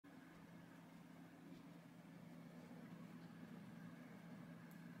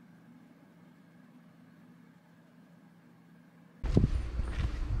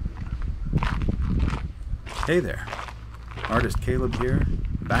Hey there, Artist Caleb here,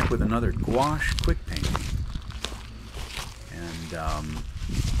 back with another gouache quick painting. And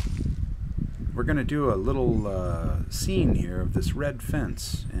we're going to do a little scene here of this red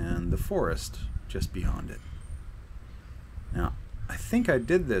fence and the forest just beyond it. Now, I think I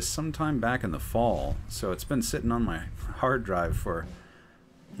did this sometime back in the fall, so it's been sitting on my hard drive for,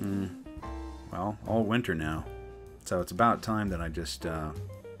 well, all winter now. So it's about time that I just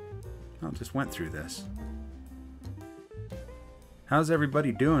went through this. How's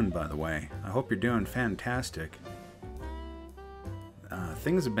everybody doing, by the way? I hope you're doing fantastic.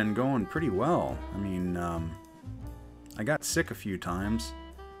 Things have been going pretty well. I mean, I got sick a few times,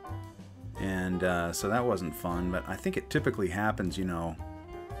 and so that wasn't fun, but I think it typically happens, you know,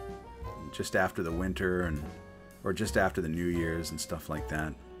 just after the winter or just after the New Year's and stuff like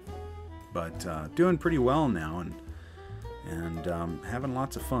that. But doing pretty well now, and having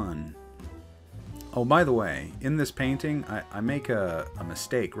lots of fun. Oh, by the way, in this painting, I make a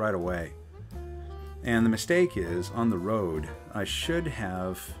mistake right away. And the mistake is, on the road, I should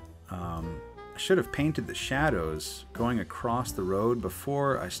have painted the shadows going across the road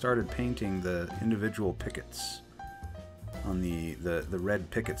before I started painting the individual pickets on the red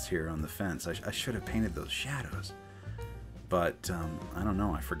pickets here on the fence. I should have painted those shadows. But, I don't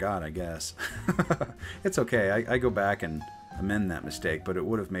know, I forgot, I guess. It's okay, I go back and amend that mistake, but it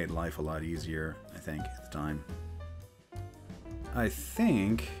would have made life a lot easier, I think, at the time. I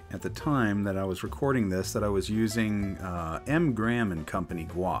think, at the time that I was recording this, that I was using M. Graham & Company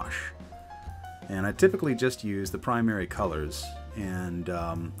gouache. And I typically just use the primary colors, and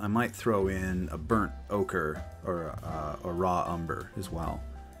I might throw in a burnt ochre or a raw umber as well.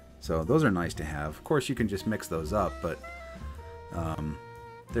 So those are nice to have. Of course, you can just mix those up, but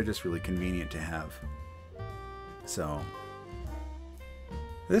they're just really convenient to have. So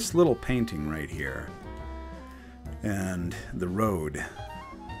this little painting right here, and the road,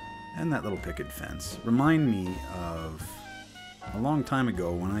 and that little picket fence remind me of a long time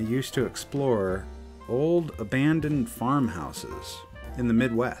ago when I used to explore old abandoned farmhouses in the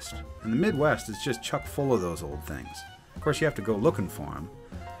Midwest. And the Midwest is just chock full of those old things. Of course, you have to go looking for them,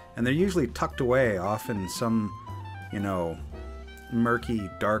 and they're usually tucked away off in some, you know, murky,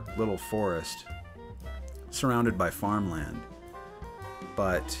 dark little forest surrounded by farmland.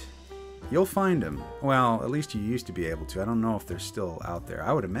 But you'll find them. Well, at least you used to be able to. I don't know if they're still out there.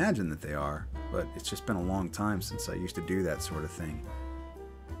 I would imagine that they are, but it's just been a long time since I used to do that sort of thing.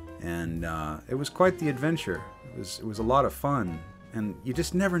 And it was quite the adventure. It was a lot of fun, and you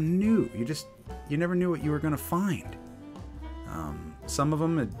just never knew. You never knew what you were going to find. Some of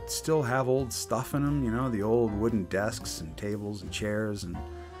them still have old stuff in them, you know, the old wooden desks and tables and chairs and,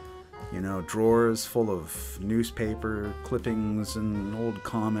 you know, drawers full of newspaper clippings and old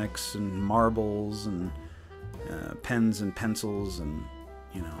comics and marbles and pens and pencils and,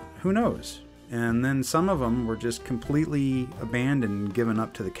 you know, who knows. And then some of them were just completely abandoned and given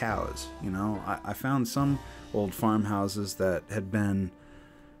up to the cows. You know, I found some old farmhouses that had been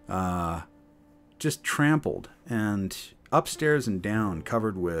just trampled, and upstairs and down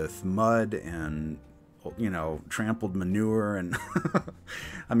covered with mud and, you know, trampled manure. And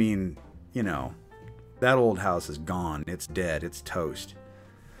I mean, you know, that old house is gone. It's dead. It's toast.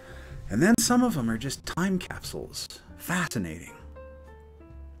 And then some of them are just time capsules. Fascinating.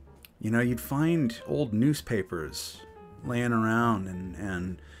 You know, you'd find old newspapers laying around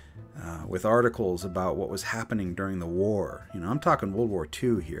and with articles about what was happening during the war. You know, I'm talking World War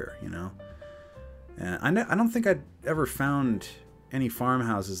II here, you know. And I don't think I'd ever found any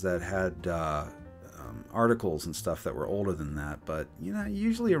farmhouses that had articles and stuff that were older than that, but, you know,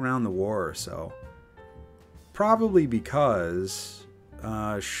 usually around the war or so. Probably because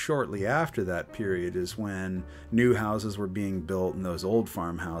shortly after that period is when new houses were being built and those old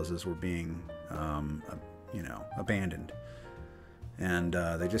farmhouses were being, you know, abandoned. And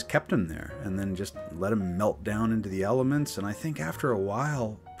they just kept them there and then just let them melt down into the elements. And I think after a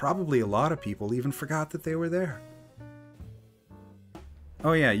while, probably a lot of people even forgot that they were there.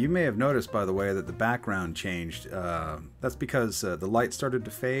 Oh yeah, you may have noticed, by the way, that the background changed. That's because the light started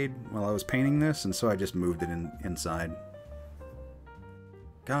to fade while I was painting this, and so I just moved it inside.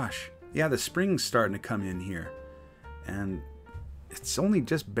 Gosh, yeah, the spring's starting to come in here. And it's only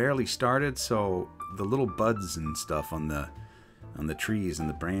just barely started, so the little buds and stuff on the trees and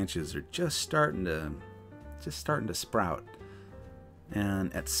the branches are just starting to sprout.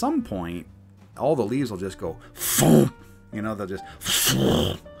 And at some point, all the leaves will just go, you know, they'll just,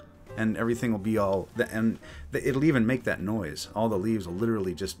 and everything will be all, and it'll even make that noise. All the leaves will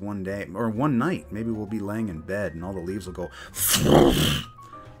literally just one day, or one night, maybe we'll be laying in bed and all the leaves will go,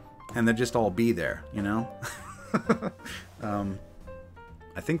 and they'll just all be there, you know? I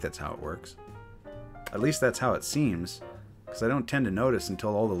think that's how it works. At least that's how it seems, because I don't tend to notice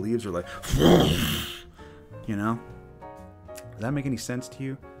until all the leaves are like, you know? Does that make any sense to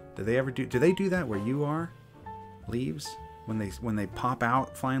you? Do they do that where you are? Leaves? When they pop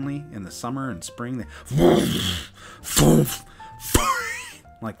out finally in the summer and spring, they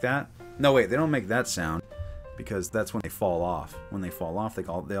like that? No, wait, they don't make that sound because that's when they fall off. When they fall off, they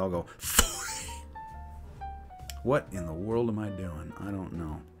all go. What in the world am I doing? I don't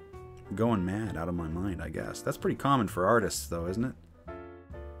know. I'm going mad out of my mind, I guess. That's pretty common for artists, though, isn't it?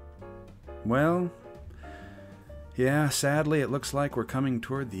 Well, yeah, sadly, it looks like we're coming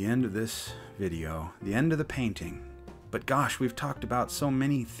toward the end of this video, the end of the painting. But gosh, we've talked about so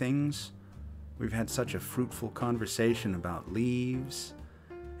many things. We've had such a fruitful conversation about leaves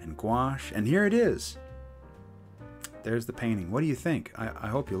and gouache, and here it is. There's the painting. What do you think? I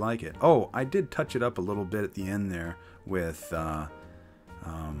hope you like it. Oh, I did touch it up a little bit at the end there with a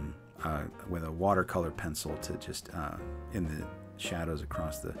watercolor pencil to just in the shadows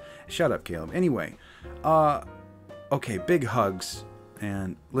across the... Shut up, Caleb. Anyway, okay, big hugs.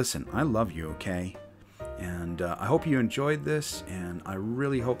 And listen, I love you, okay? And I hope you enjoyed this, and I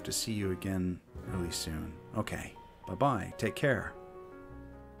really hope to see you again really soon. Okay, bye-bye. Take care.